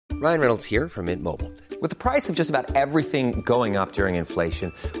Ryan Reynolds here from Mint Mobile. With the price of just about everything going up during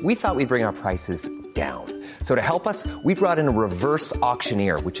inflation, we thought we'd bring our prices down. So to help us, we brought in a reverse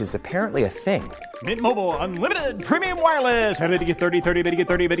auctioneer, which is apparently a thing. Mint Mobile Unlimited Premium Wireless. How to get 30, 30, bit to get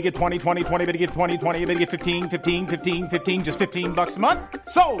 30, bit to get 20, 20, 20, bit to get 20, 20, bit to get 15, 15, 15, 15, just $15 a month?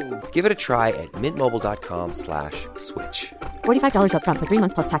 Sold! Give it a try at mintmobile.com/switch. $45 up front for 3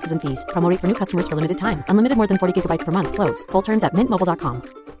 months plus taxes and fees. Promo rate for new customers for limited time. Unlimited more than 40 gigabytes per month. Slows full terms at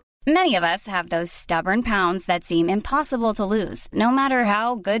mintmobile.com. Many of us have those stubborn pounds that seem impossible to lose, no matter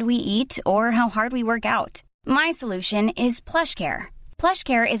how good we eat or how hard we work out. My solution is PlushCare.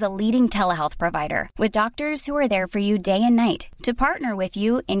 PlushCare is a leading telehealth provider with doctors who are there for you day and night to partner with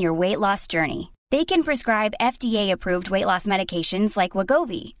you in your weight loss journey. They can prescribe FDA-approved weight loss medications like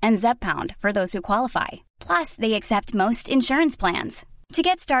Wegovy and Zepbound for those who qualify. Plus, they accept most insurance plans. To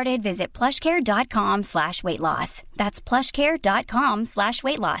get started, visit plushcare.com/weightloss. That's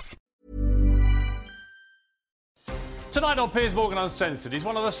plushcare.com/weightloss. Tonight on Piers Morgan Uncensored, he's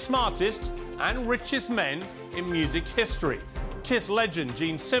one of the smartest and richest men in music history. Kiss legend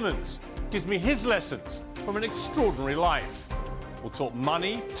Gene Simmons gives me his lessons from an extraordinary life. We'll talk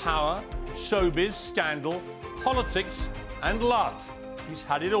money, power, showbiz, scandal, politics and love. He's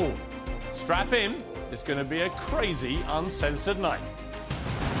had it all. Strap in, it's going to be a crazy uncensored night.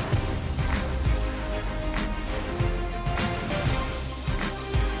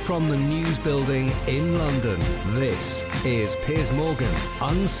 From the News Building in London, this is Piers Morgan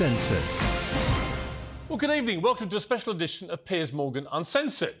Uncensored. Well, good evening. Welcome to a special edition of Piers Morgan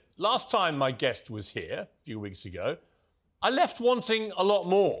Uncensored. Last time my guest was here, a few weeks ago, I left wanting a lot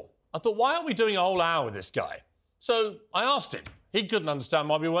more. I thought, why aren't we doing a whole hour with this guy? So I asked him. He couldn't understand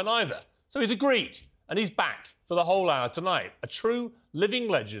why we weren't either. So he's agreed, and he's back for the whole hour tonight. A true living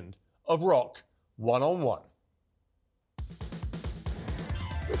legend of rock, one-on-one.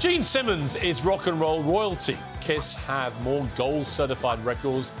 Gene Simmons is rock and roll royalty. Kiss have more gold-certified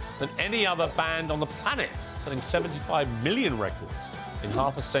records than any other band on the planet, selling 75 million records in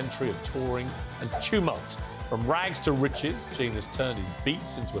half a century of touring and tumult. From rags to riches, Gene has turned his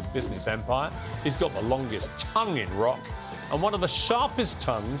beats into a business empire. He's got the longest tongue in rock and one of the sharpest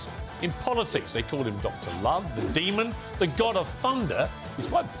tongues in politics. They call him Dr. Love, the Demon, the God of Thunder. He's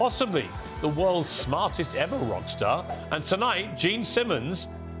quite possibly the world's smartest ever rock star. And tonight, Gene Simmons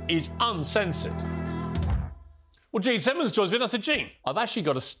is uncensored. Well, Gene Simmons joins me, and I said, Gene, I've actually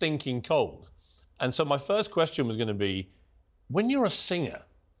got a stinking cold. And so my first question was going to be, when you're a singer,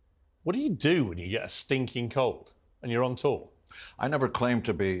 what do you do when you get a stinking cold and you're on tour? I never claimed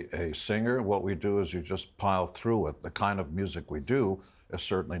to be a singer. What we do is you just pile through it. The kind of music we do is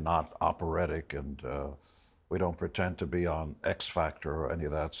certainly not operatic, and we don't pretend to be on X Factor or any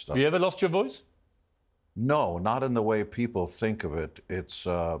of that stuff. Have you ever lost your voice? No, not in the way people think of it. It's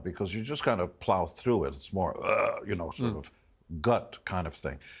because you just kind of plow through it. It's more, sort of gut kind of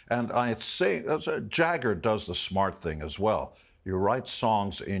thing. And I say, Jagger does the smart thing as well. You write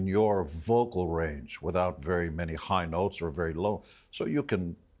songs in your vocal range without very many high notes or very low, so you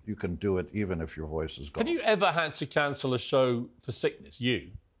can do it even if your voice is gone. Have you ever had to cancel a show for sickness?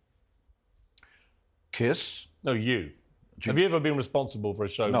 You? Kiss? No, you. Have you ever been responsible for a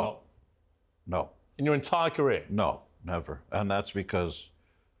show? No. No. In your entire career? No, never. And that's because,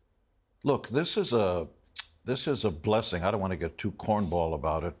 look, this is a blessing. I don't want to get too cornball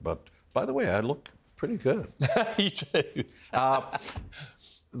about it, but by the way, I look pretty good. You do.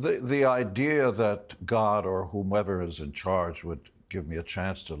 The idea that God or whomever is in charge would give me a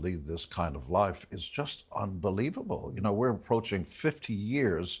chance to lead this kind of life is just unbelievable. You know, we're approaching 50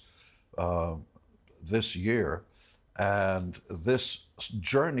 years this year, and this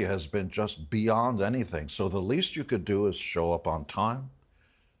journey has been just beyond anything. So the least you could do is show up on time,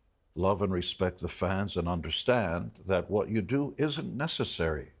 love and respect the fans, and understand that what you do isn't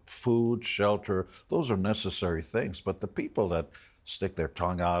necessary. Food, shelter, those are necessary things. But the people that stick their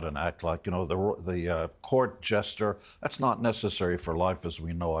tongue out and act like, the court jester, that's not necessary for life as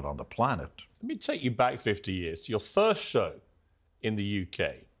we know it on the planet. Let me take you back 50 years to your first show in the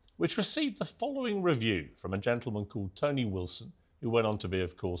UK, which received the following review from a gentleman called Tony Wilson, who went on to be,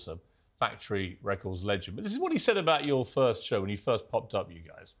 of course, a Factory Records legend. But this is what he said about your first show when you first popped up, you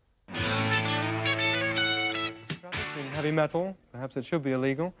guys. In heavy metal, perhaps it should be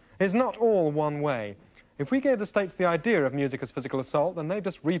illegal, is not all one way. If we gave the states the idea of music as physical assault, then they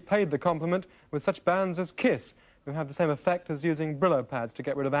just repaid the compliment with such bands as Kiss, who have the same effect as using Brillo pads to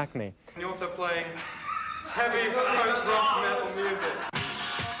get rid of acne. You're also playing heavy post-rock metal music.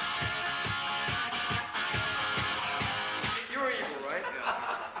 You're evil, right?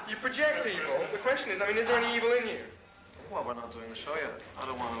 You project evil. The question is, is there any evil in you? Well, we're not doing the show yet. I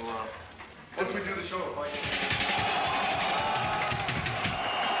don't want to, Once we do the show,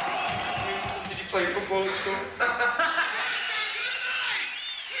 Did you play football at school?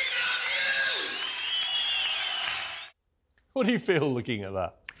 What do you feel looking at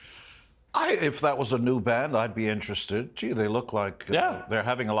that? if that was a new band, I'd be interested. Gee, they look like they're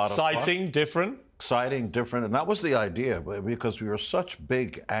having a lot of fun. Exciting, different. Exciting, different. And that was the idea, because we were such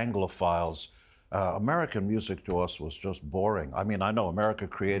big Anglophiles. American music to us was just boring. I mean, I know America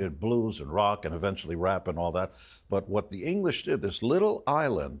created blues and rock and eventually rap and all that, but what the English did, this little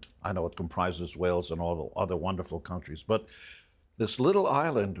island, I know it comprises Wales and all the other wonderful countries, but this little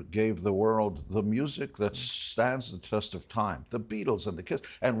island gave the world the music that stands the test of time, the Beatles and the Kiss.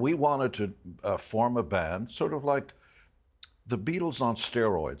 And we wanted to form a band, sort of like the Beatles on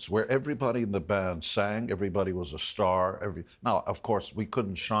steroids, where everybody in the band sang, everybody was a star. Now, of course, we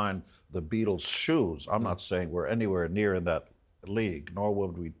couldn't shine the Beatles' shoes. I'm not saying we're anywhere near in that league, nor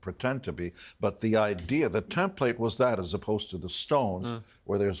would we pretend to be. But the idea, the template was that, as opposed to the Stones,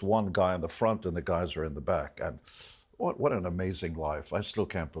 where there's one guy in the front and the guys are in the back. And what an amazing life. I still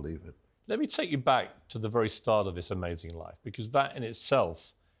can't believe it. Let me take you back to the very start of this amazing life, because that in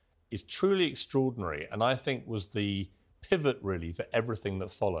itself is truly extraordinary, and I think was the pivot, really, for everything that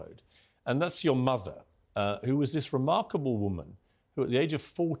followed. And that's your mother, who was this remarkable woman who, at the age of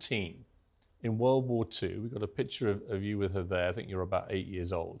 14, in World War II, we've got a picture of you with her there, I think you're about 8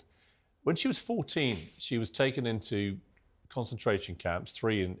 years old. When she was 14, she was taken into concentration camps,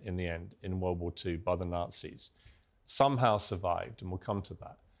 3 in the end, in World War II, by the Nazis. Somehow survived, and we'll come to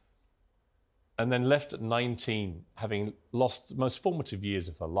that. And then left at 19, having lost the most formative years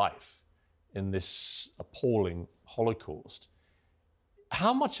of her life in this appalling Holocaust.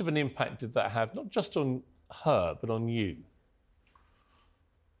 How much of an impact did that have, not just on her, but on you?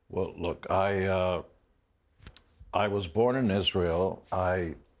 Well, look, I was born in Israel,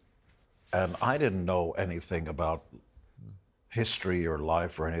 and I didn't know anything about history or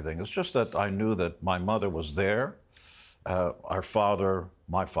life or anything. It's just that I knew that my mother was there. Our father,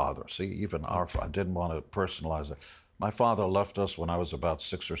 my father, I didn't want to personalize it. My father left us when I was about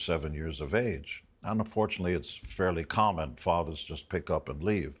 6 or 7 years of age. And unfortunately, it's fairly common. Fathers just pick up and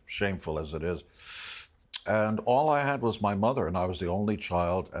leave, shameful as it is. And all I had was my mother, and I was the only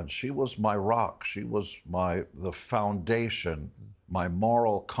child, and she was my rock. She was the foundation, my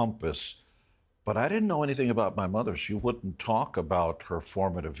moral compass. But I didn't know anything about my mother. She wouldn't talk about her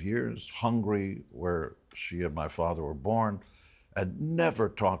formative years, Hungary, where she and my father were born, and never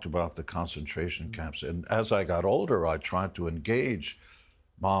talked about the concentration camps. And as I got older, I tried to engage.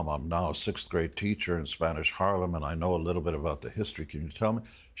 Mom, I'm now a 6th grade teacher in Spanish Harlem, and I know a little bit about the history. Can you tell me?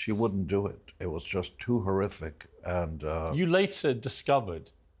 She wouldn't do it. It was just too horrific. And you later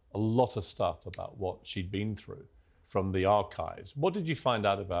discovered a lot of stuff about what she'd been through from the archives. What did you find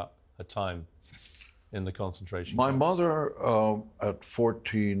out about her time in the concentration camp? My mother, at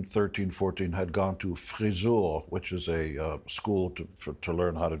 13, 14, had gone to Frisur, which is a school to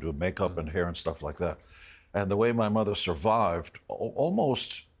learn how to do makeup and hair and stuff like that. And the way my mother survived,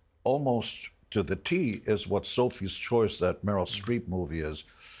 almost to the T, is what Sophie's Choice, that Meryl Streep movie, is.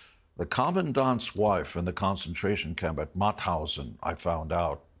 The commandant's wife in the concentration camp at Mauthausen, I found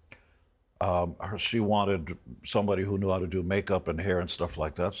out, she wanted somebody who knew how to do makeup and hair and stuff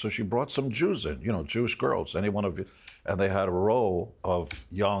like that. So she brought some Jews in, Jewish girls, any one of you. And they had a row of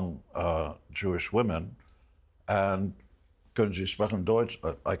young Jewish women. And können Sie sprechen Deutsch?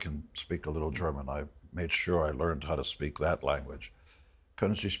 I can speak a little German. I made sure I learned how to speak that language.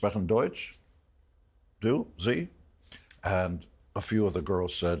 Können Sie sprechen Deutsch? Du? Sie? And a few of the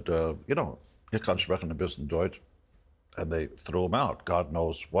girls said, ich kann sprechen ein bisschen Deutsch. And they threw them out. God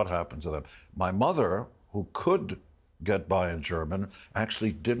knows what happened to them. My mother, who could get by in German,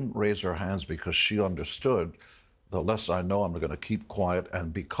 actually didn't raise her hands because she understood, the less I know, I'm going to keep quiet.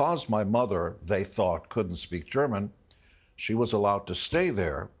 And because my mother, they thought, couldn't speak German, she was allowed to stay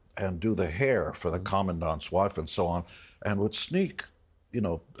there and do the hair for the commandant's wife and so on, and would sneak,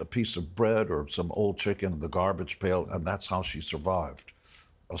 a piece of bread or some old chicken in the garbage pail, and that's how she survived.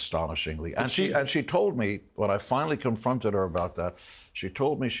 Astonishingly. And she told me, when I finally confronted her about that, she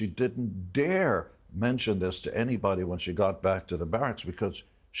told me she didn't dare mention this to anybody when she got back to the barracks because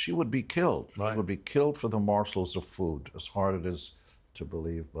she would be killed. Right. She would be killed for the morsels of food, as hard it is to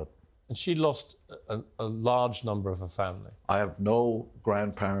believe. And she lost a large number of her family. I have no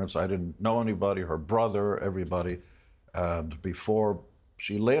grandparents. I didn't know anybody, her brother, everybody. And before,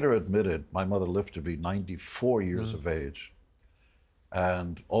 she later admitted, my mother lived to be 94 years of age,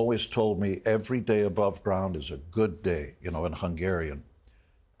 and always told me every day above ground is a good day, in Hungarian.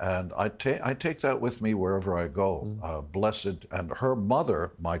 And I take that with me wherever I go. Blessed. And her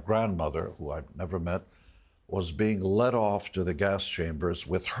mother, my grandmother, who I've never met, was being led off to the gas chambers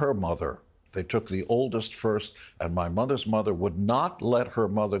with her mother. They took the oldest first, and my mother's mother would not let her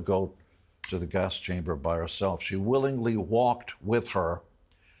mother go to the gas chamber by herself. She willingly walked with her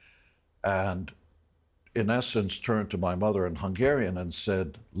and, in essence, turned to my mother in Hungarian and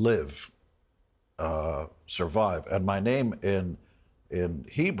said, live, survive. And my name in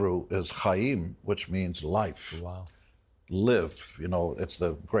Hebrew is Chaim, which means life. Wow. Live, it's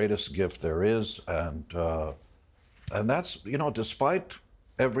the greatest gift there is. And that's, despite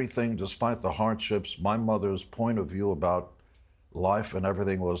everything, despite the hardships, my mother's point of view about life and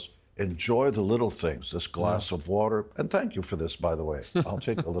everything was enjoy the little things, this glass of water. And thank you for this, by the way. I'll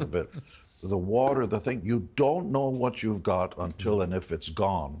take a little bit. The water, the thing, you don't know what you've got until and if it's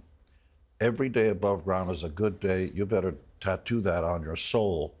gone. Every day above ground is a good day. You better tattoo that on your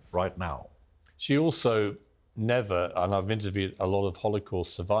soul right now. She also never, and I've interviewed a lot of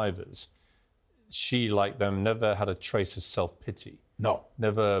Holocaust survivors, she, like them, never had a trace of self-pity. No.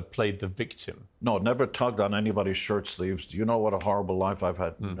 Never played the victim. No, never tugged on anybody's shirt sleeves. Do you know what a horrible life I've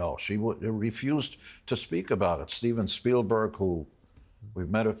had? No, she refused to speak about it. Steven Spielberg, who we've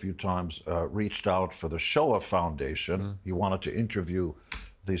met a few times, reached out for the Shoah Foundation. He wanted to interview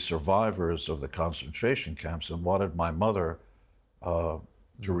the survivors of the concentration camps and wanted my mother to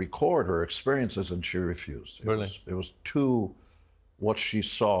record her experiences, and she refused. It was too, what she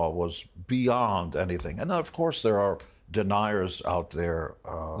saw was beyond anything. And of course there are deniers out there,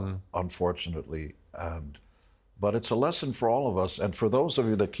 unfortunately, but it's a lesson for all of us. And for those of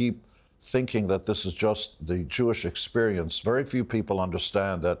you that keep thinking that this is just the Jewish experience, very few people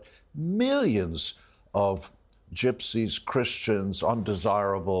understand that millions of gypsies, Christians,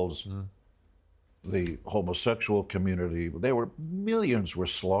 undesirables, the homosexual community, millions were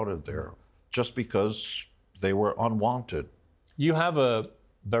slaughtered there just because they were unwanted. You have a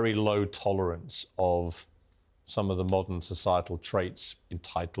very low tolerance of some of the modern societal traits,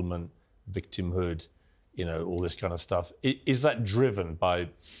 entitlement, victimhood, all this kind of stuff. Is that driven by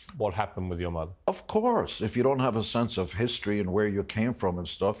what happened with your mother? Of course. If you don't have a sense of history and where you came from and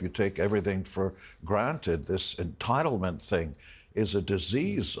stuff, you take everything for granted. This entitlement thing is a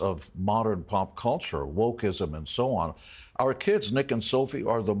disease of modern pop culture, wokeism and so on. Our kids, Nick and Sophie,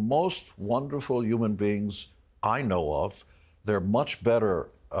 are the most wonderful human beings I know of. They're much better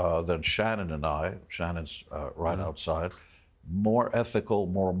than Shannon and I. Shannon's right outside. More ethical,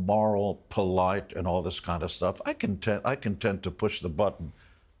 more moral, polite, and all this kind of stuff. I can tend to push the button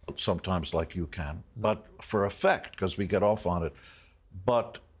sometimes like you can, but for effect, because we get off on it.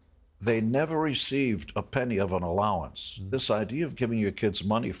 But they never received a penny of an allowance. This idea of giving your kids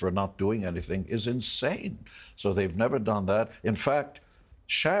money for not doing anything is insane. So they've never done that. In fact,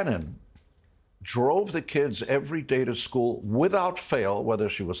 Shannon drove the kids every day to school without fail, whether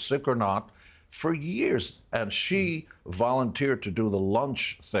she was sick or not, for years. And she volunteered to do the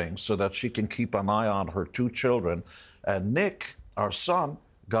lunch thing so that she can keep an eye on her two children. And Nick, our son,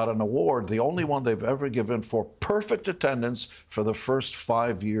 got an award, the only one they've ever given, for perfect attendance for the first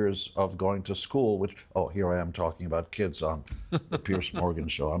 5 years of going to school, which, here I am talking about kids on the Piers Morgan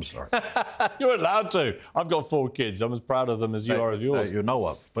show. I'm sorry. You're allowed to. I've got 4 kids. I'm as proud of them as you are of yours. You know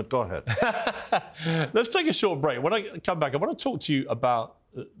of, but go ahead. Let's take a short break. When I come back, I want to talk to you about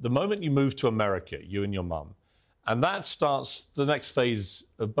the moment you moved to America, you and your mum. And that starts the next phase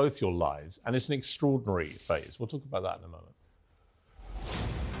of both your lives, and it's an extraordinary phase. We'll talk about that in a moment.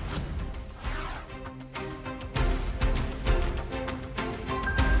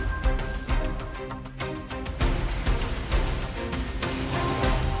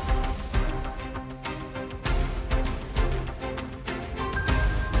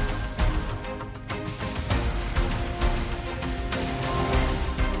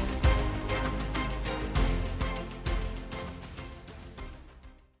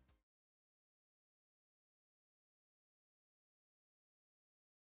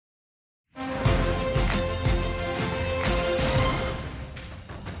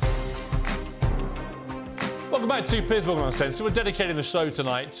 Welcome back to Piers Morgan Uncensored. We're dedicating the show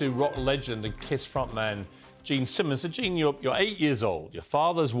tonight to rock legend and Kiss frontman Gene Simmons. So, Gene, you're 8 years old. Your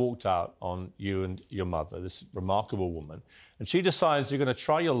father's walked out on you and your mother, this remarkable woman, and she decides you're going to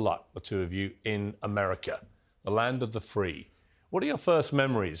try your luck, the two of you, in America, the land of the free. What are your first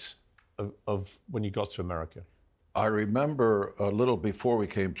memories of when you got to America? I remember a little before we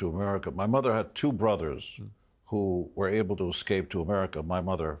came to America, my mother had 2 brothers who were able to escape to America. My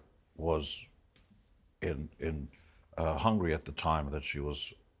mother was in Hungary at the time that she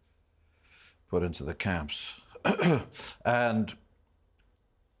was put into the camps. And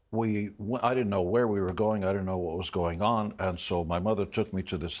I didn't know where we were going. I didn't know what was going on. And so my mother took me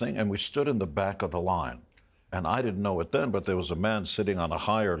to this thing, and we stood in the back of the line. And I didn't know it then, but there was a man sitting on a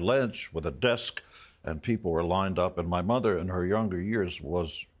higher ledge with a desk, and people were lined up. And my mother, in her younger years,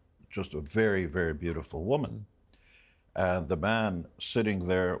 was just a very, very beautiful woman. And the man sitting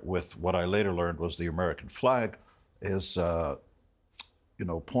there with what I later learned was the American flag is,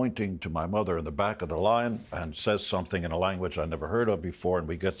 pointing to my mother in the back of the line and says something in a language I never heard of before. And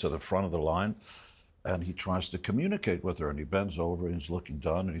we get to the front of the line, and he tries to communicate with her. And he bends over and he's looking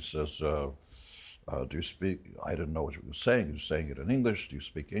down, and he says, do you speak? I didn't know what he was saying. He was saying it in English. Do you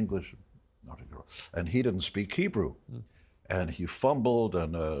speak English? And he didn't speak Hebrew. And he fumbled,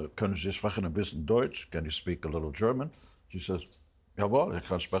 and kunnen Sie sprechen een bisschen Deutsch? Can you speak a little German? She says, jawohl, ich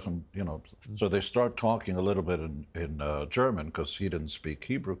kann sprechen, So they start talking a little bit in German because he didn't speak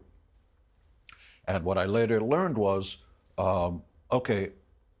Hebrew. And what I later learned was, okay,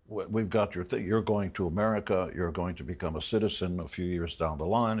 we've got your thing. You're going to America. You're going to become a citizen a few years down the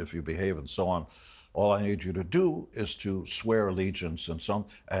line if you behave and so on. All I need you to do is to swear allegiance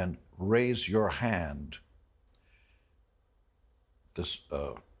and raise your hand.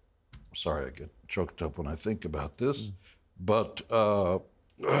 Sorry, I get choked up when I think about this. But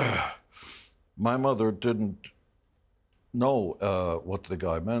my mother didn't know what the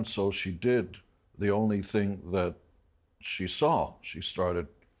guy meant, so she did the only thing that she saw. She started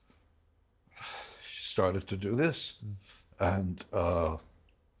to do this. And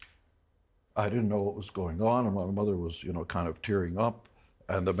I didn't know what was going on, and my mother was, kind of tearing up.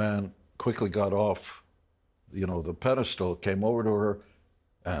 And the man quickly got off, the pedestal, came over to her,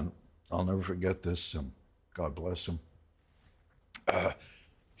 and I'll never forget this, God bless him.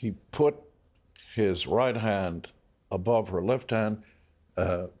 He put his right hand above her left hand,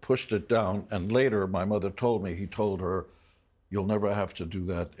 pushed it down, and later my mother told me, he told her, you'll never have to do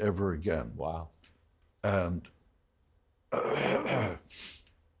that ever again. Wow. And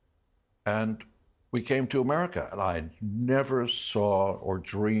and we came to America, and I never saw or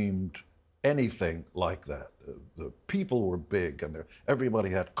dreamed anything like that. The people were big, and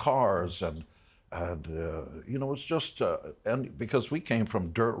everybody had cars, and it's just, and because we came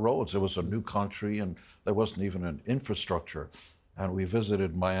from dirt roads, it was a new country, and there wasn't even an infrastructure. And we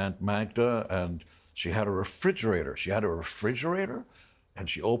visited my Aunt Magda, and she had a refrigerator. And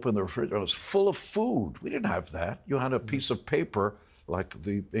she opened the refrigerator. It was full of food. We didn't have that. You had a piece of paper, like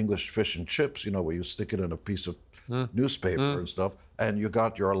the English fish and chips, where you stick it in a piece of newspaper and stuff, and you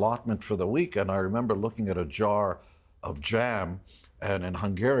got your allotment for the week. And I remember looking at a jar of jam, and in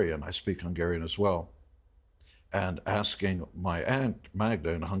Hungarian, I speak Hungarian as well, and asking my Aunt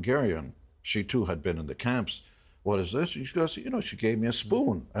Magda in Hungarian, she too had been in the camps, what is this? And she goes, she gave me a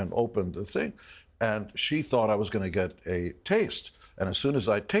spoon and opened the thing. And she thought I was going to get a taste. And as soon as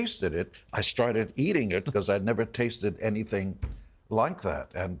I tasted it, I started eating it because I'd never tasted anything like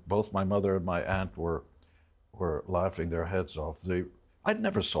that. And both my mother and my aunt were laughing their heads off. I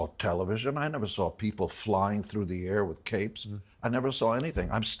never saw television. I never saw people flying through the air with capes. I never saw anything.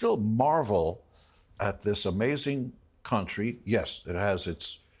 I'm still marvel at this amazing country. Yes, it has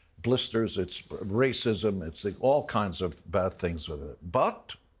its blisters, its racism, it's all kinds of bad things with it.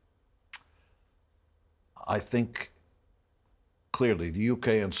 But I think clearly the UK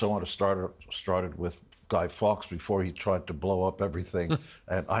and so on started with Guy Fawkes before he tried to blow up everything.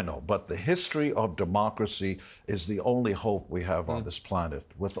 And I know, but the history of democracy is the only hope we have on this planet.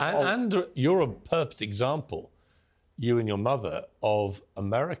 And you're a perfect example, you and your mother, of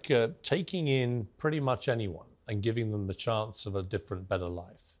America taking in pretty much anyone and giving them the chance of a different, better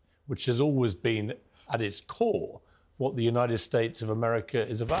life, which has always been at its core what the United States of America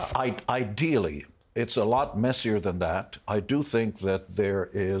is about. Ideally, it's a lot messier than that. I do think that there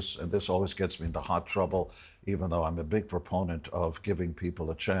is, and this always gets me into hot trouble, even though I'm a big proponent of giving people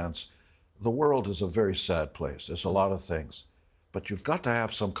a chance. The world is a very sad place. There's a lot of things. But you've got to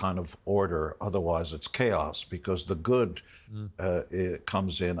have some kind of order, otherwise it's chaos, because the good it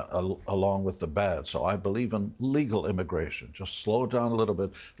comes in along with the bad. So I believe in legal immigration. Just slow down a little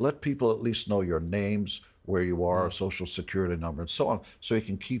bit. Let people at least know your names, where you are, social security number, and so on, so you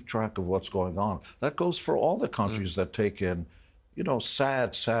can keep track of what's going on. That goes for all the countries that take in,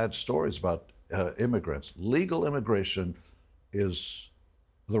 sad stories about immigrants. Legal immigration is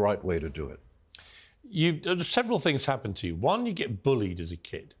the right way to do it. Several things happen to you. One, you get bullied as a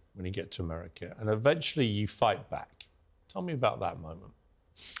kid when you get to America, and eventually you fight back. Tell me about that moment.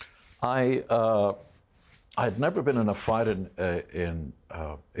 I'd never been in a fight in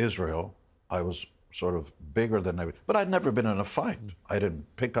Israel. I was sort of bigger than everybody, but I'd never been in a fight. I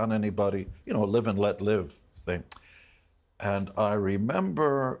didn't pick on anybody, live and let live thing. And I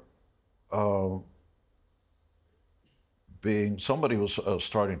remember somebody was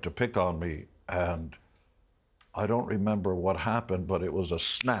starting to pick on me, and I don't remember what happened, but it was a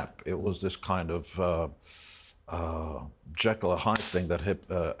snap. It was this kind of Jekyll and Hyde thing that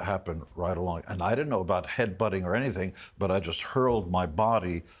happened right along. And I didn't know about headbutting or anything, but I just hurled my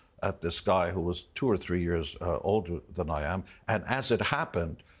body at this guy who was 2 or 3 years older than I am. And as it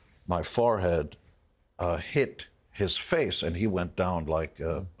happened, my forehead hit his face, and he went down like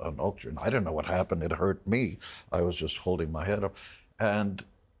an oak tree. I didn't know what happened. It hurt me. I was just holding my head up. And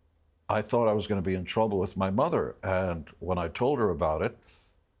I thought I was going to be in trouble with my mother. And when I told her about it,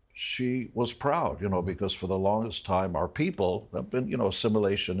 she was proud, because for the longest time, our people have been,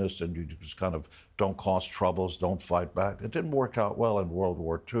 assimilationist, and you just kind of don't cause troubles, don't fight back. It didn't work out well in World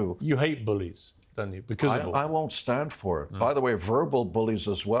War II. You hate bullies, don't you? Because of I won't stand for it. By the way, verbal bullies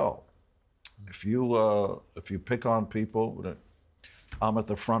as well. If you pick on people, I'm at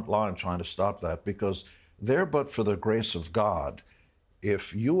the front line trying to stop that, because there, but for the grace of God,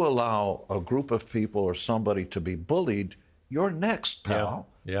 if you allow a group of people or somebody to be bullied, you're next, pal.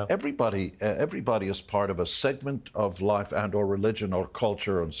 Yeah. Everybody is part of a segment of life and or religion or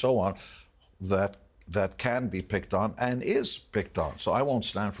culture and so on that can be picked on and is picked on. So I won't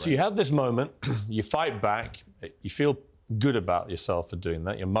stand for it. So you have this moment, you fight back, you feel good about yourself for doing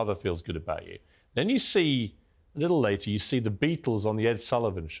that. Your mother feels good about you. Then you see, a little later, you see the Beatles on the Ed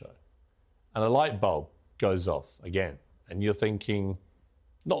Sullivan Show, and a light bulb goes off again, and you're thinking,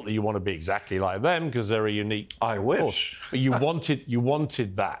 not that you want to be exactly like them, because they're a unique. I wish. But you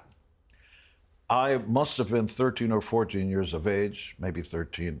wanted that. I must have been 13 or 14 years of age, maybe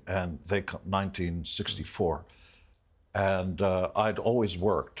 13, and 1964. And I'd always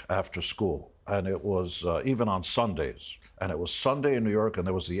worked after school, and it was even on Sundays. And it was Sunday in New York, and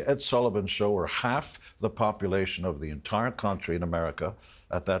there was the Ed Sullivan Show, where half the population of the entire country in America,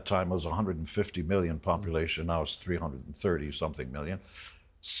 at that time was 150 million population, now it's 330-something million.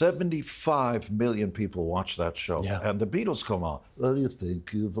 75 million people watch that show. Yeah. And the Beatles come on. Well, you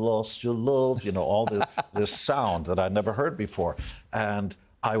think you've lost your love? All this sound that I'd never heard before. And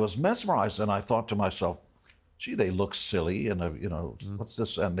I was mesmerized, and I thought to myself, gee, they look silly, and what's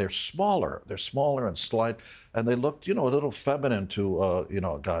this? And they're smaller and slight, and they looked, a little feminine to,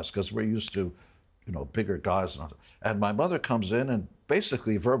 guys, because we're used to, bigger guys. And my mother comes in and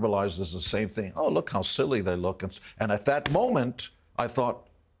basically verbalizes the same thing. Oh, look how silly they look. And at that moment, I thought,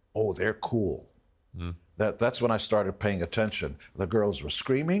 oh, they're cool. That's when I started paying attention. The girls were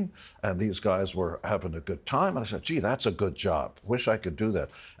screaming, and these guys were having a good time. And I said, gee, that's a good job. Wish I could do that.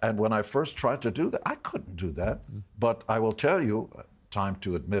 And when I first tried to do that, I couldn't do that. But I will tell you, time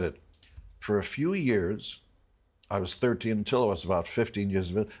to admit it, for a few years, I was 13 until I was about 15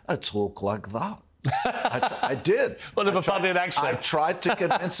 years of age, I talk like that. I did. Well, if I did actually. I tried to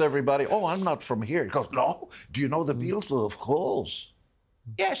convince everybody, oh, I'm not from here. He goes, no, do you know the Beatles? Well, of course.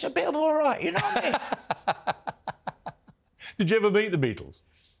 Yes, a bit of all right, you know what I mean? Did you ever meet the Beatles?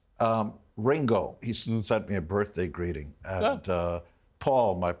 Ringo, he sent me a birthday greeting. And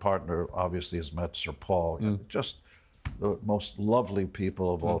Paul, my partner, obviously has met Sir Paul. Just the most lovely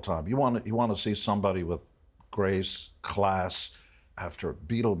people of all time. You want to see somebody with grace, class, after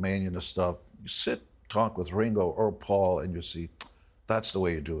Beatlemania and stuff. You sit, talk with Ringo or Paul, and you see that's the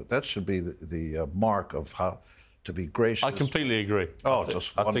way you do it. That should be the mark of how to be gracious. I completely agree. Oh,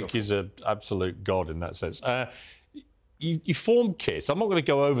 I think he's an absolute god in that sense. You formed Kiss. I'm not going to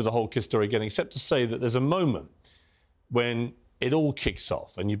go over the whole Kiss story again, except to say that there's a moment when it all kicks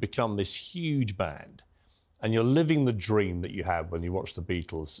off and you become this huge band, and you're living the dream that you had when you watched the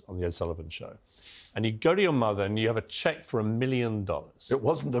Beatles on the Ed Sullivan Show. And you go to your mother and you have a check for $1 million. It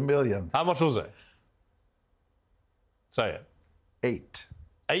wasn't $1 million. How much was it? Say it. 8.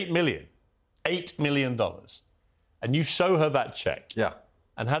 8 million. $8 million. And you show her that check. Yeah.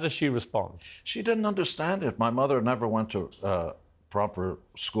 And how does she respond? She didn't understand it. My mother never went to proper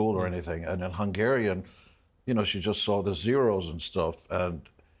school or anything. And in Hungarian, she just saw the zeros and stuff. And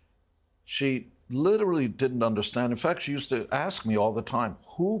she literally didn't understand. In fact, she used to ask me all the time,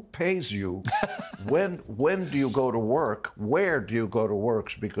 who pays you? When do you go to work? Where do you go to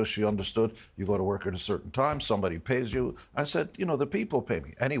work? Because she understood you go to work at a certain time, somebody pays you. I said, the people pay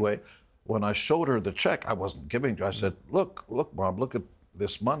me. Anyway, when I showed her the check, I wasn't giving her. I said, look, Mom, look at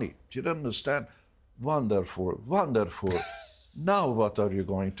this money. She didn't understand. Wonderful, wonderful. Now what are you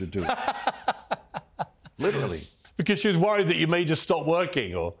going to do? Literally. Because she was worried that you may just stop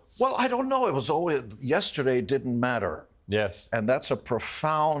working, or? Well, I don't know. It was always, yesterday didn't matter. Yes. And that's a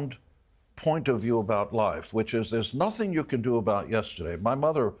profound point of view about life, which is there's nothing you can do about yesterday. My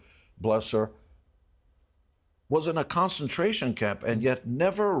mother, bless her, was in a concentration camp and yet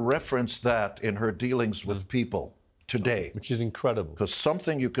never referenced that in her dealings with people today. Which is incredible. Because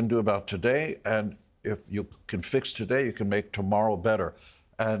something you can do about today, and if you can fix today, you can make tomorrow better.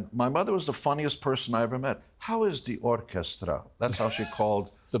 And my mother was the funniest person I ever met. How is the orchestra? That's how she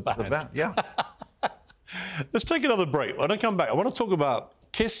called the band. Yeah. Let's take another break. When I come back, I want to talk about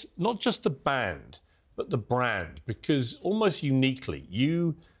Kiss, not just the band, but the brand, because almost uniquely,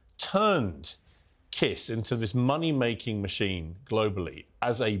 you turned Kiss into this money-making machine globally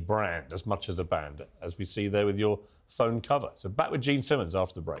as a brand, as much as a band, as we see there with your phone cover. So back with Gene Simmons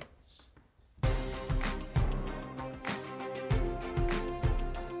after the break.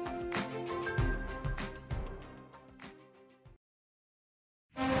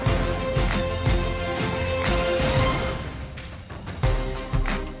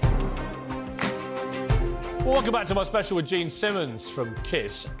 Welcome back to my special with Gene Simmons from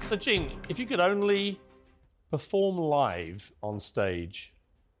Kiss. So, Gene, if you could only perform live on stage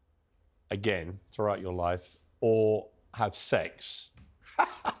again throughout your life, or have sex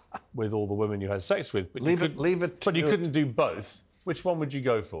with all the women you had sex with, but you couldn't do both, which one would you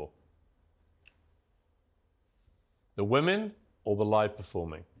go for? The women or the live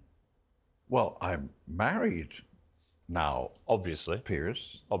performing? Well, I'm married now. Obviously.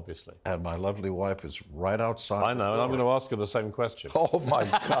 Piers. Obviously. And my lovely wife is right outside. I know, and I'm going to ask her the same question. Oh, my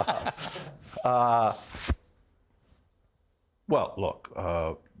God. Well,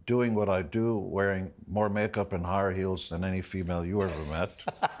 look, doing what I do, wearing more makeup and higher heels than any female you ever met,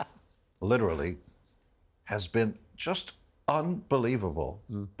 literally, has been just unbelievable.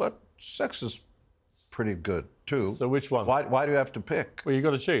 But sex is pretty good, too. So which one? Why do you have to pick? Well, you've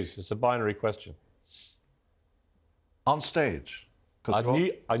got to choose. It's a binary question. On stage. I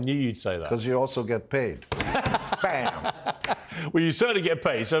knew you'd say that. Because you also get paid. Bam! Well, you certainly get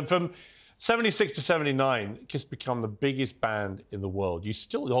paid. So from 76 to 79, Kiss become the biggest band in the world. You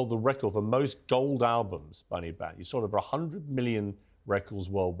still hold the record for most gold albums by any band. You sold over 100 million records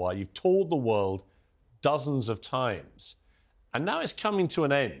worldwide. You've toured the world dozens of times. And now it's coming to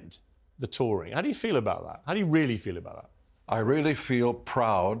an end, the touring. How do you feel about that? How do you really feel about that? I really feel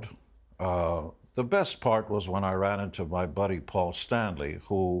proud. The best part was when I ran into my buddy Paul Stanley,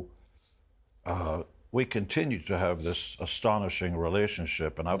 who we continued to have this astonishing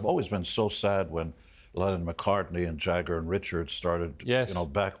relationship. And I've always been so sad when Lennon McCartney and Jagger and Richards started,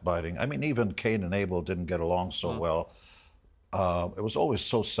 backbiting. I mean, even Cain and Abel didn't get along so well. It was always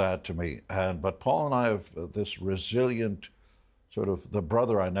so sad to me. But Paul and I have this resilient, sort of the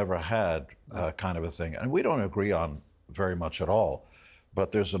brother I never had kind of a thing. And we don't agree on very much at all.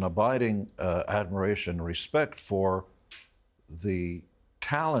 But there's an abiding admiration and respect for the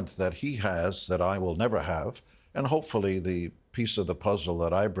talent that he has that I will never have, and hopefully the piece of the puzzle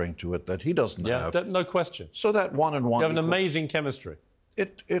that I bring to it that he doesn't have. Yeah, no question. So that 1 and 1 You have an amazing chemistry.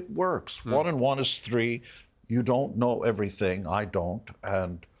 It works. 1 and 1 is 3. You don't know everything. I don't.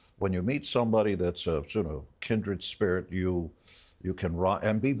 And when you meet somebody that's a sort of kindred spirit, you can run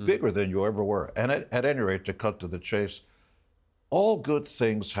and be bigger than you ever were. And at any rate, to cut to the chase, all good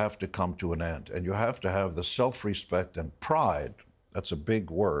things have to come to an end, and you have to have the self-respect and pride, that's a big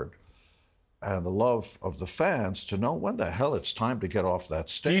word, and the love of the fans to know when the hell it's time to get off that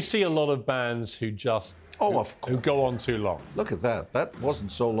stage. Do you see a lot of bands who just who go on too long? Look at that. That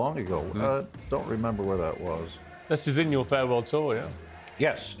wasn't so long ago. Don't remember where that was. This is in your farewell tour, yeah?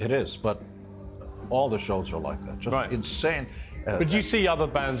 Yes, it is, but all the shows are like that. Just insane. But you see other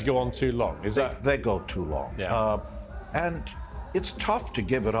bands go on too long, They go too long. Yeah. And it's tough to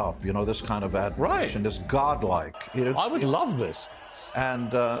give it up, this kind of admiration, this godlike. I would love this. And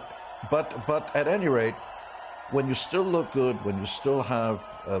but at any rate, when you still look good, when you still have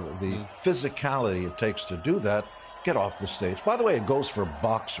the physicality it takes to do that, get off the stage. By the way, it goes for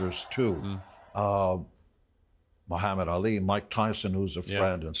boxers too. Muhammad Ali, Mike Tyson, who's a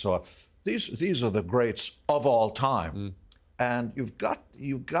friend, and so on. These are the greats of all time. And you've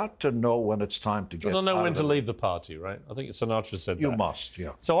got to know when it's time to get out. You don't know when to leave the party, right? I think Sinatra said that. You must,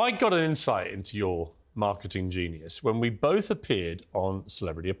 yeah. So I got an insight into your marketing genius when we both appeared on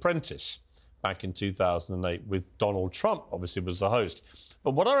Celebrity Apprentice back in 2008 with Donald Trump, obviously, was the host.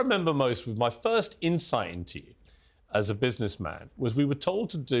 But what I remember most was my first insight into you as a businessman was we were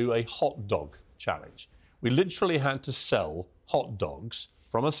told to do a hot dog challenge. We literally had to sell hot dogs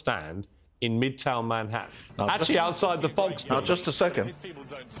from a stand in Midtown Manhattan. Actually, outside the Fox building. Now, just a second.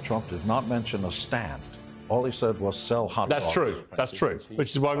 Trump did not mention a stand. All he said was sell hot dogs. That's true. Which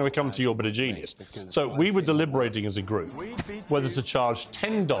is why I'm going to come to your bit of genius. So we were deliberating as a group whether to charge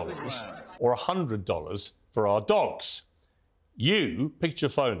 $10 or $100 for our dogs. You picked your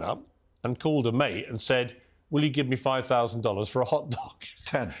phone up and called a mate and said, will you give me $5,000 for a hot dog?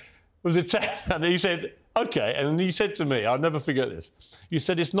 10. Was it 10? And he said, OK. And then you said to me, I'll never forget this. You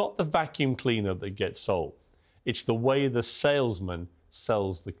said, it's not the vacuum cleaner that gets sold. It's the way the salesman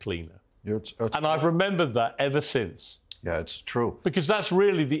sells the cleaner. And I've remembered that ever since. Yeah, it's true. Because that's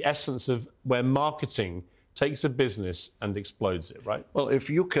really the essence of where marketing takes a business and explodes it, right? Well, if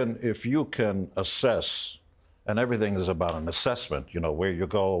you can assess, and everything is about an assessment, where you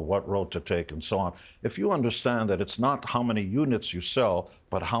go, what road to take, and so on. If you understand that it's not how many units you sell,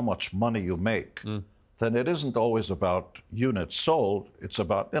 but how much money you make, then it isn't always about units sold. It's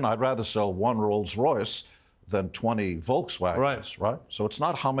about, I'd rather sell one Rolls Royce than 20 Volkswagens, right? So it's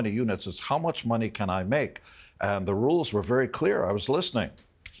not how many units, it's how much money can I make. And the rules were very clear. I was listening.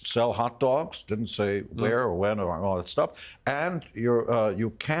 Sell hot dogs, didn't say where or when or all that stuff. And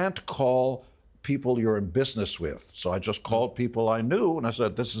you can't call people you're in business with. So I just called people I knew, and I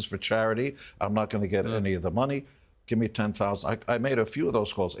said, this is for charity. I'm not going to get any of the money. Give me $10,000. I made a few of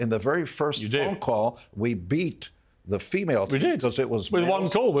those calls. In the very first phone call, we beat the female team. We did. Because it was with males. one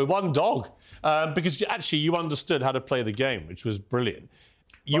call, with one dog. Because actually you understood how to play the game, which was brilliant.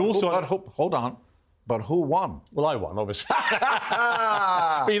 Hold on. But who won? Well, I won, obviously.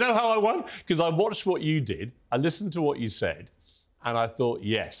 But you know how I won? Because I watched what you did, I listened to what you said, and I thought,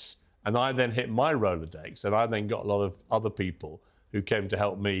 yes. And I then hit my Rolodex, and I then got a lot of other people who came to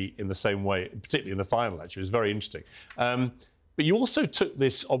help me in the same way, particularly in the final, actually. It was very interesting. But you also took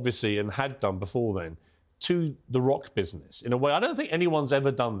this, obviously, and had done before then, to the rock business in a way I don't think anyone's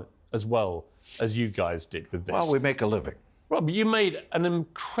ever done as well as you guys did with this. Well, we make a living. Rob, you made an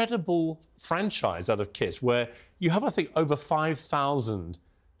incredible franchise out of Kiss where you have, I think, over 5,000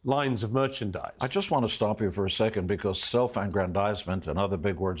 lines of merchandise. I just want to stop you for a second because self-aggrandizement and other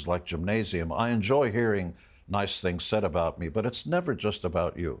big words like gymnasium, I enjoy hearing nice things said about me, but it's never just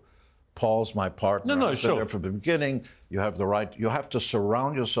about you. Paul's my partner. No, I've been there from the beginning. You have to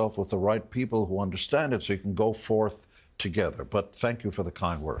surround yourself with the right people who understand it so you can go forth together. But thank you for the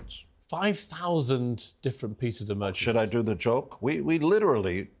kind words. 5,000 different pieces of merchandise. Should I do the joke? We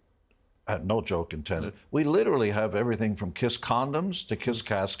literally, no joke intended, we literally have everything from Kiss condoms to Kiss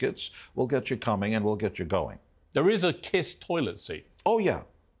caskets. We'll get you coming and we'll get you going. There is a Kiss toilet seat. Oh, yeah.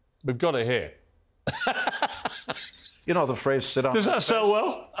 We've got it here. You know the phrase, sit on Does my that face? sell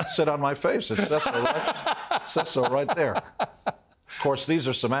well? Sit on my face. It says so right there. Of course, these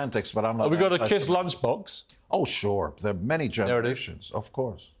are semantics, but I'm not... We've got a Kiss lunchbox. Oh, sure. There are many generations, of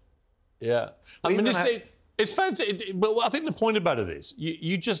course. Yeah. I mean, it's fantastic. But I think the point about it is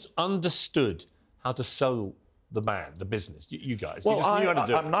you just understood how to sell the band, the business, you guys. Well, you just knew how to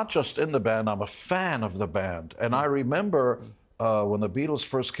do it. I'm not just in the band, I'm a fan of the band. And I remember when the Beatles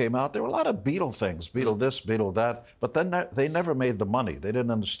first came out, there were a lot of Beatle things, Beatle this, Beatle that, but then they never made the money. They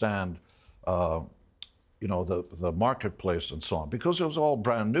didn't understand, the marketplace and so on, because it was all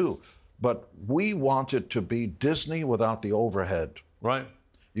brand new. But we wanted to be Disney without the overhead. Right.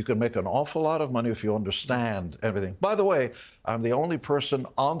 You can make an awful lot of money if you understand everything. By the way, I'm the only person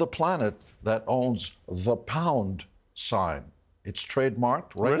on the planet that owns the pound sign. It's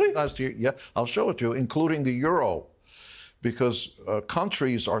trademarked. Recognized here. Yeah, I'll show it to you, including the euro. Because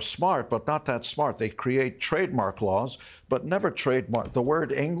countries are smart, but not that smart. They create trademark laws, but never trademark. The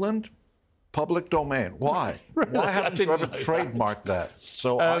word England, public domain. Why? Really? Why haven't you ever trademarked that?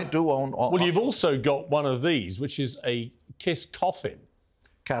 So I do own... Well, you've also got one of these, which is a Kiss coffin.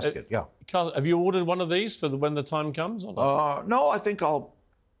 Casket, yeah. Have you ordered one of these for when the time comes? Or not? No, I think I'll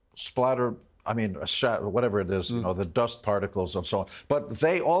splatter, whatever it is, the dust particles and so on. But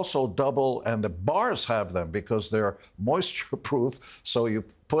they also double, and the bars have them because they're moisture-proof, so you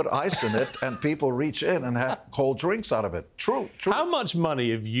put ice in it and people reach in and have cold drinks out of it. True. How much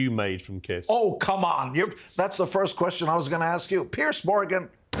money have you made from Kiss? Oh, come on. That's the first question I was going to ask you. Piers Morgan,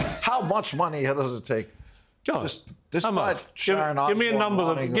 how much money does it take? John, how much? Give me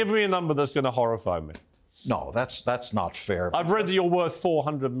a number that's going to horrify me. No, that's not fair. I've read that you're worth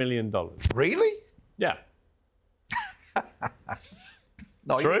 $400 million. Really? Yeah.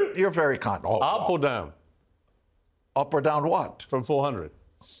 No, True? You're very kind. Oh, up or down? Up or down what? From 400.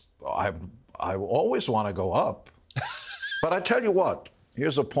 I always want to go up. But I tell you what,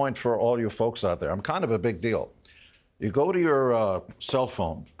 here's a point for all you folks out there. I'm kind of a big deal. You go to your cell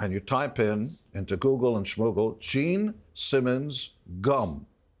phone and you type into Google and Schmoogle, Gene Simmons gum.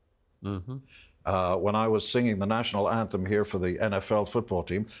 Mm-hmm. When I was singing the national anthem here for the NFL football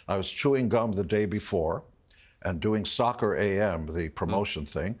team, I was chewing gum the day before and doing Soccer AM, the promotion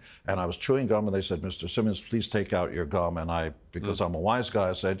thing, and I was chewing gum and they said, Mr. Simmons, please take out your gum. And because I'm a wise guy,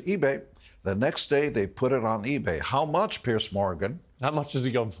 I said, eBay. The next day they put it on eBay. How much, Piers Morgan? How much has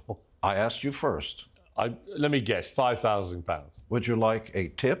it gone for? I asked you first. Let me guess, £5,000. Would you like a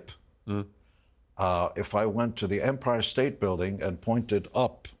tip? If I went to the Empire State Building and pointed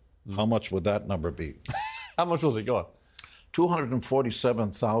up, how much would that number be? How much was it? Go on.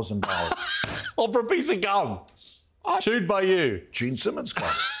 $247,000. Oh, for a piece of gum. Chewed by you. Gene Simmons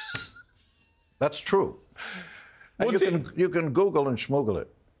gum. That's true. And you can Google and schmoogle it.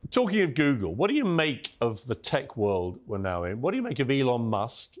 Talking of Google, what do you make of the tech world we're now in? What do you make of Elon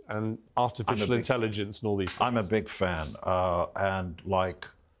Musk and artificial intelligence and all these things? I'm a big fan. And like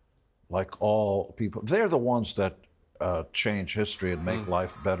all people, they're the ones that change history and make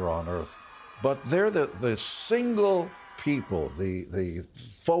life better on Earth. But they're the single people, the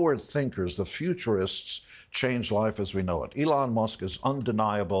forward thinkers, the futurists, change life as we know it. Elon Musk is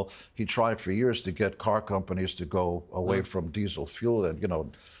undeniable. He tried for years to get car companies to go away from diesel fuel and,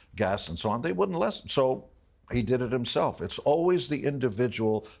 gas and so on. They wouldn't listen. So he did it himself. It's always the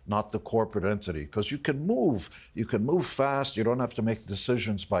individual, not the corporate entity, because you can move fast. You don't have to make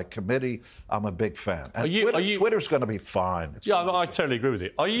decisions by committee. I'm a big fan. And Twitter's going to be fine. I totally agree with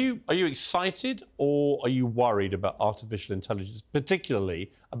you. Are you excited or are you worried about artificial intelligence, particularly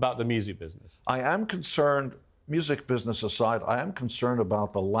about the music business? I am concerned, music business aside, I am concerned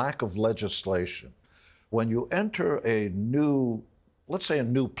about the lack of legislation. When you enter let's say a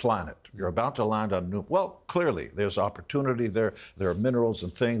new planet, you're about to land on well, clearly there's opportunity there. There are minerals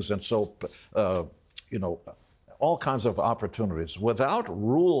and things, and so, all kinds of opportunities. Without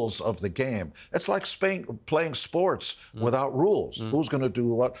rules of the game, it's like playing sports without rules. Who's going to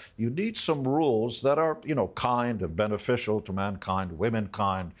do what? You need some rules that are, kind and beneficial to mankind,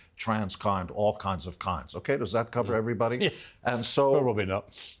 womankind, transkind, all kinds of kinds. Okay, does that cover everybody? Yeah. And so Probably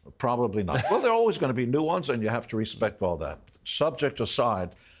not. Probably not. Well, there are always going to be new ones, and you have to respect all that. Subject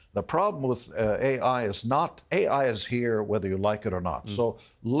aside, the problem with AI is AI is here whether you like it or not. So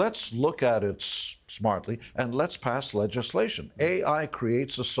let's look at it smartly and let's pass legislation. AI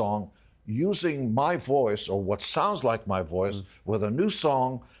creates a song using my voice or what sounds like my voice with a new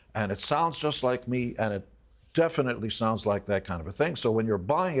song, and it sounds just like me, and it definitely sounds like that kind of a thing. So when you're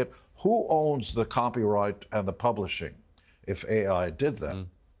buying it, who owns the copyright and the publishing if AI did that?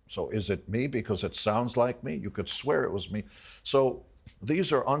 So is it me because it sounds like me? You could swear it was me. So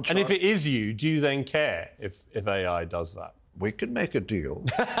these are uncharted. And if it is you, do you then care if AI does that? We can make a deal.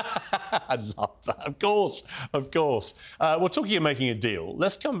 I love that. Of course. Well, talking of making a deal,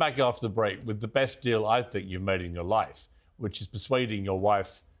 let's come back after the break with the best deal I think you've made in your life, which is persuading your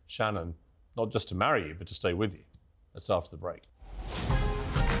wife, Shannon, not just to marry you, but to stay with you. That's after the break.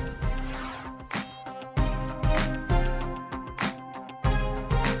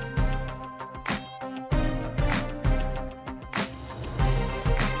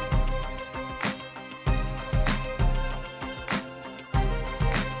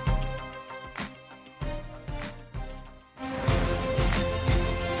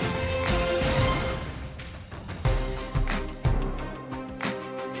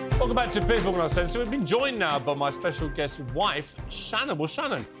 Welcome back to Piers Morgan Uncensored. We've been joined now by my special guest wife, Shannon. Well,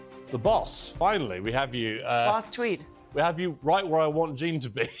 Shannon, the boss, finally, we have you. Boss tweed. We have you right where I want Gene to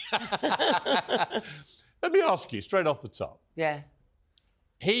be. Let me ask you, straight off the top. Yeah.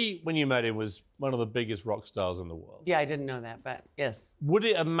 He, when you met him, was one of the biggest rock stars in the world. Yeah, I didn't know that, but yes. Would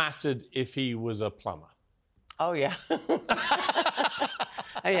it have mattered if he was a plumber? Oh, yeah.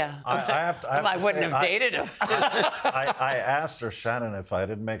 Oh, yeah. I wouldn't have dated him. I asked her, Shannon, if I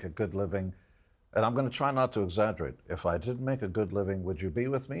didn't make a good living, and I'm going to try not to exaggerate, if I didn't make a good living, would you be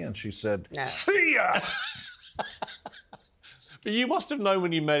with me? And she said, no. See ya! But you must have known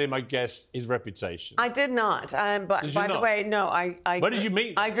when you met him, I guess, his reputation. I did not. But by the way, no, I... Where did you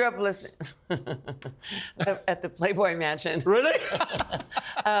meet? I grew up listening at the Playboy Mansion. Really?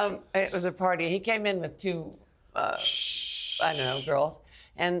 It was a party. He came in with two, I don't know, girls.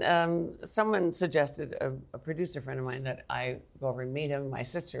 And someone suggested, a producer friend of mine, that I go over and meet him. My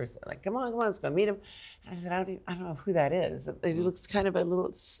sister was like, come on, let's go meet him. And I said, I don't know who that is. He looks kind of a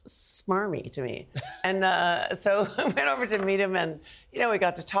little smarmy to me. And so I went over to meet him, and, we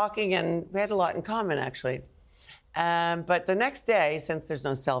got to talking, and we had a lot in common, actually. But the next day, since there's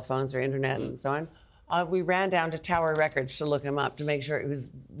no cell phones or internet and so on, we ran down to Tower Records to look him up to make sure it was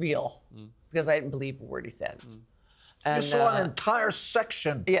real, because I didn't believe a word he said. And, you saw an entire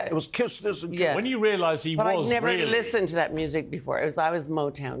section. Yeah. It was Kiss This and Kiss. Yeah. When you realised he but was I'd never really... listened to that music before. I was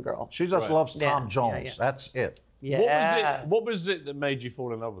Motown girl. She just loves Tom Jones. Yeah. That's it. Yeah. What was it that made you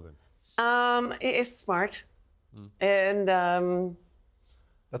fall in love with him? It's smart. And...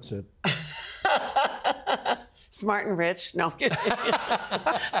 That's it. Smart and rich. No, I'm kidding.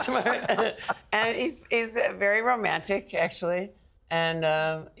 Smart. And he's very romantic, actually.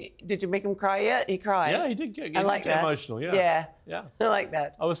 And did you make him cry yet? He cries. Yeah, he did get, get emotional, yeah. Yeah. Yeah. I like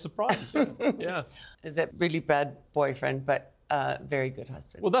that. I was surprised. Yeah. Is a really bad boyfriend, but very good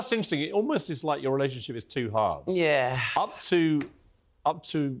husband. Well, that's interesting. It almost is like your relationship is two halves. Yeah. Up to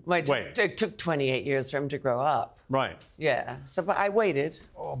when? It took 28 years for him to grow up. Right. Yeah. So, but I waited.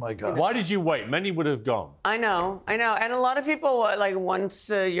 Oh, my God. Why did you wait? Many would have gone. I know. And a lot of people, like, once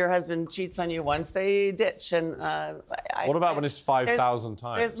your husband cheats on you once, they ditch. And what about when it's 5,000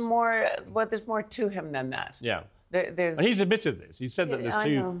 times? There's more to him than that. Yeah. There's, and he's admitted this. He said that there's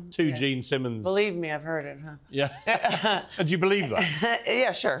two Gene Simmons. Believe me, I've heard it, huh? Yeah. And do you believe that?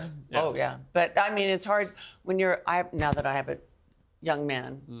 Yeah, sure. Yeah. Oh, yeah. But, I mean, it's hard when now that I have a young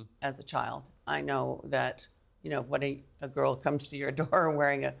man as a child, I know that, when a girl comes to your door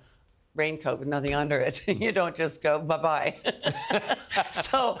wearing a raincoat with nothing under it, you don't just go, bye-bye.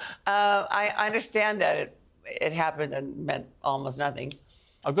 So I understand that it happened and meant almost nothing.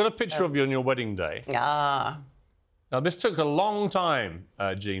 I've got a picture of you on your wedding day. Ah. Now, this took a long time,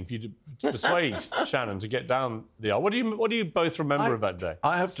 Gene, for you to persuade Shannon to get down the aisle. What do you both remember of that day?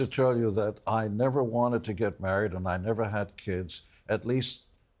 I have to tell you that I never wanted to get married and I never had kids. At least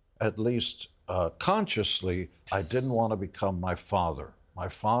consciously, I didn't want to become my father. My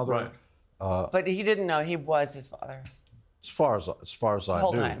father... Right. But he didn't know he was his father. As far as I the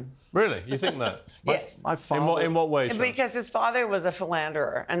whole knew. time. Really? You think that? Yes. My father... In what way, Shannon? Because his father was a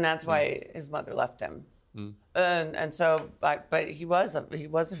philanderer, and that's why his mother left him. And so, but he was a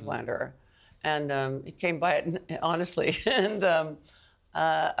philanderer, and he came by it honestly. And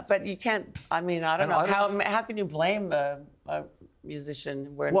but you can't. I mean, I don't know how can you blame a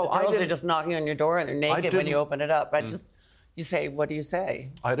musician where the girls are just knocking on your door and they're naked when you open it up? You say, what do you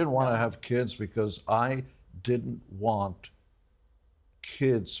say? I didn't want to have kids because I didn't want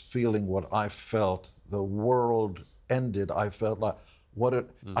kids feeling what I felt. The world ended. I felt like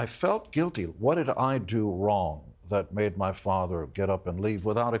I felt guilty. What did I do wrong that made my father get up and leave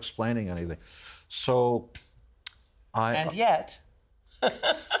without explaining anything? So And yet. Am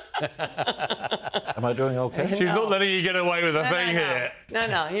I doing okay? She's not letting you get away with a thing here.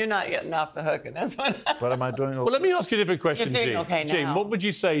 No, you're not getting off the hook in this one. But am I doing okay? Well, let me ask you a different question, You're doing Gene. okay now. Gene, what would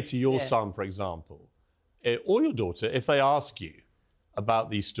you say to your son, for example, or your daughter, if they ask you about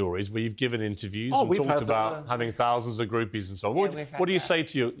these stories where you've given interviews and talked about having thousands of groupies and so on? What do you say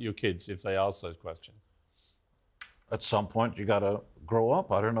to your kids if they ask those questions? At some point, you got to grow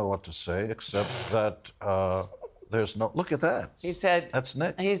up. I don't know what to say, except that there's no... Look at that. He said... That's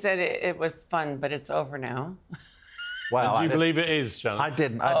Nick. He said it was fun, but it's over now. Wow. Do you believe it is, Shannon? I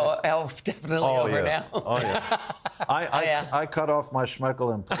didn't. Definitely over now. Oh, yeah. I cut off my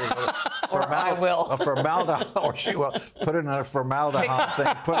schmeckle and put it in I will. a formaldehyde, or she will put it in a formaldehyde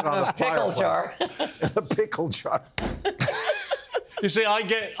thing, put it on the pickle jar. In a pickle jar. You see, I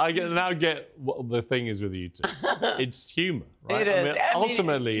get what the thing is with you two. It's humour, right? It is. I mean,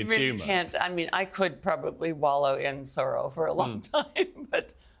 ultimately, it's really humour. Can't. I mean, I could probably wallow in sorrow for a long time,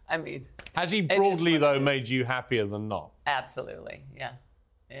 but I mean. Has he broadly, though, made you happier than not? Absolutely, yeah.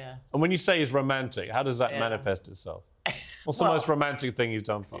 And when you say he's romantic, how does that manifest itself? What's the most romantic thing he's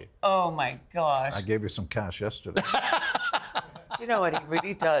done for you? Oh, my gosh. I gave you some cash yesterday. You know what he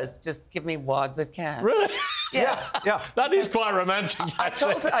really does? Just give me wads of cash. Really? Yeah. That is quite romantic,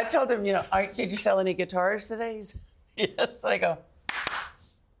 actually. I told him, did you sell any guitars today? He said, yes. And I go,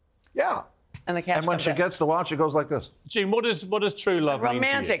 yeah. And the cash And when comes she in. gets the watch, she goes like this. Gene, what does true love mean to you?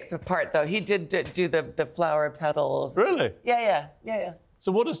 Romantic, the part, though. He did do the flower petals. Really? Yeah.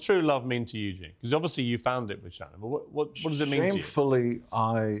 So what does true love mean to you, Gene? Because obviously you found it with Shannon. But what does it mean to you? Shamefully,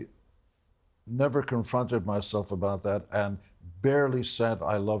 I never confronted myself about that and barely said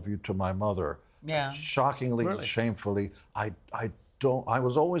I love you to my mother. Yeah. Shockingly, Really? shamefully, I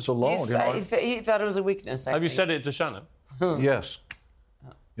was always alone. He thought it was a weakness. Have you said it to Shannon? Yes.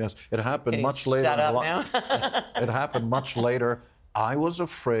 Yes, it happened much later. Shut up now. It happened much later. I was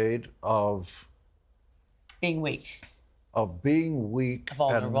afraid of being weak. Of being weak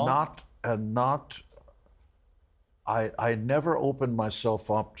Vulnerable. and not. I never opened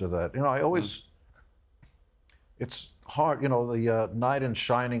myself up to that. I always. It's hard, the knight in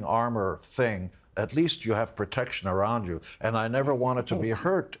shining armor thing. At least you have protection around you, and I never wanted to be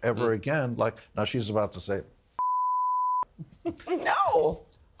hurt ever again. Like now, she's about to say. No.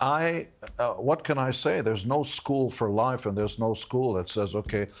 What can I say? There's no school for life, and there's no school that says,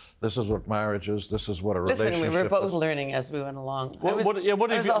 okay, this is what marriage is, this is what a relationship is. Listen, we were both learning as we went along. I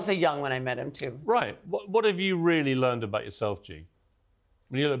was also young when I met him, too. Right. What have you really learned about yourself, Gene?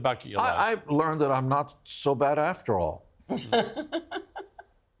 When you look back at your life. I learned that I'm not so bad after all.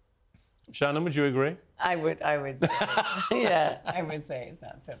 Shannon, would you agree? I would. Yeah, I would say it's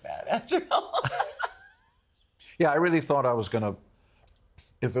not so bad after all. Yeah, I really thought I was going to,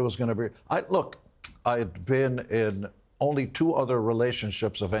 if it was going to be... I'd been in only 2 other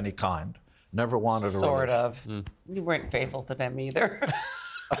relationships of any kind. Never wanted a Sort of. You weren't faithful to them either.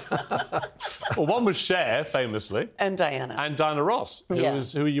 Well, one was Cher, famously. And Diana. And Diana Ross,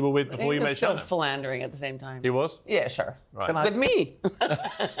 who you were with before you met still Shannon. philandering at the same time. He was? Yeah, sure. Right. With me.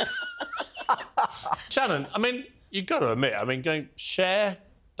 Shannon, I mean, you've got to admit, going Cher,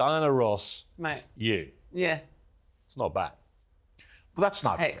 Diana Ross, you. Yeah. It's not bad. Well, that's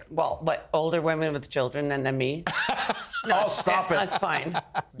not fair. But older women with children than me? No, stop it. That's fine.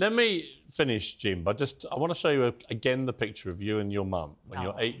 Let me finish, Jim, but I want to show you again the picture of you and your mum when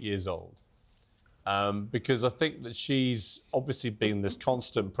you're 8 years old. Because I think that she's obviously been this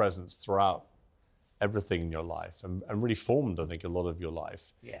constant presence throughout everything in your life and really formed, I think, a lot of your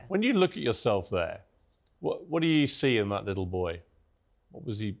life. Yeah. When you look at yourself there, what do you see in that little boy? What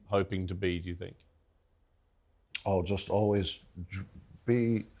was he hoping to be, do you think? Oh, just always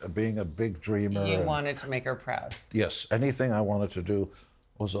being a big dreamer. You wanted to make her proud. Yes, anything I wanted to do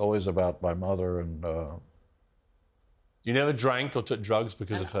was always about my mother and... You never drank or took drugs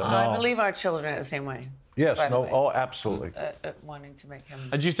because of her? No. I believe our children are the same way. Yes, absolutely. Wanting to make him...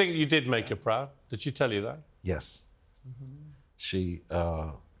 And do you think you did make her proud? Did she tell you that? Yes. She...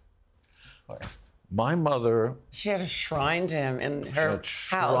 My mother... She had a shrine to him in her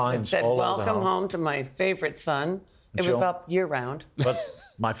house. It said, "Welcome home to my favorite son." It was up year-round. But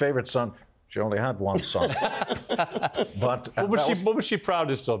my favorite son, she only had one son. But what was she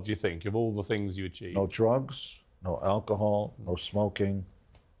proudest of, do you think, of all the things you achieved? No drugs, no alcohol, no smoking,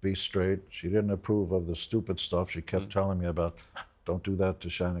 be straight. She didn't approve of the stupid stuff she kept telling me about. Don't do that to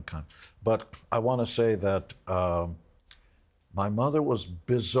Shannon. But I want to say that my mother was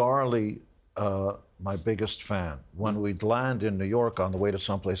bizarrely... my biggest fan. When we'd land in New York on the way to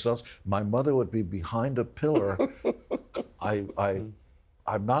someplace else, my mother would be behind a pillar.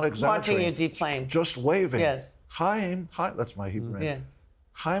 I'm not exaggerating. Watching you deplane. Just waving. Yes. Chaim, that's my Hebrew name. Yeah.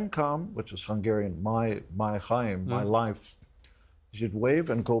 Chaim Kam, which is Hungarian, my Chaim, my life. She'd wave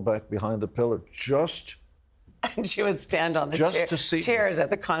and go back behind the pillar just... And she would stand on the to see chairs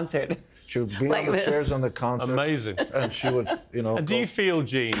at the concert. She would be on the chairs on the concert. Amazing. And she would, And do you feel,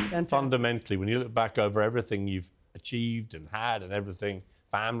 Gene, fundamentally, when you look back over everything you've achieved and had and everything,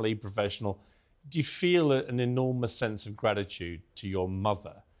 family, professional, do you feel an enormous sense of gratitude to your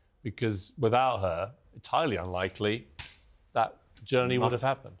mother? Because without her, it's highly unlikely that journey would have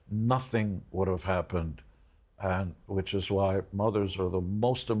happened. Nothing would have happened. And which is why mothers are the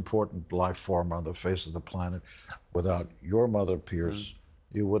most important life form on the face of the planet. Without your mother, Piers,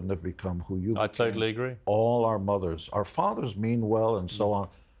 you wouldn't have become who you became. I totally agree. All our mothers. Our fathers mean well and so on,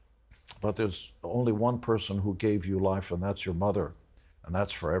 but there's only one person who gave you life, and that's your mother, and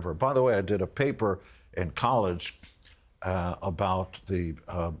that's forever. By the way, I did a paper in college about the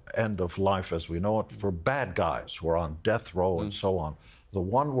end of life as we know it for bad guys who are on death row and so on. The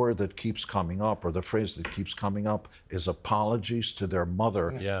one word that keeps coming up, or the phrase that keeps coming up, is apologies to their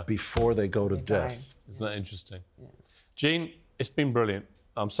mother before they go to death. Isn't that interesting? Yeah. Gene, it's been brilliant.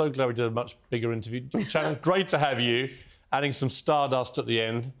 I'm so glad we did a much bigger interview. Shannon, great to have you, adding some stardust at the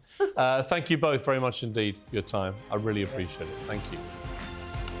end. Thank you both very much indeed for your time. I really appreciate it. Thank you.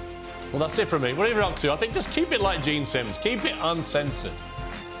 Well, that's it from me. Whatever you're up to, I think just keep it like Gene Simmons. Keep it uncensored.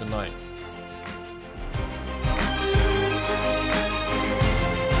 Good night.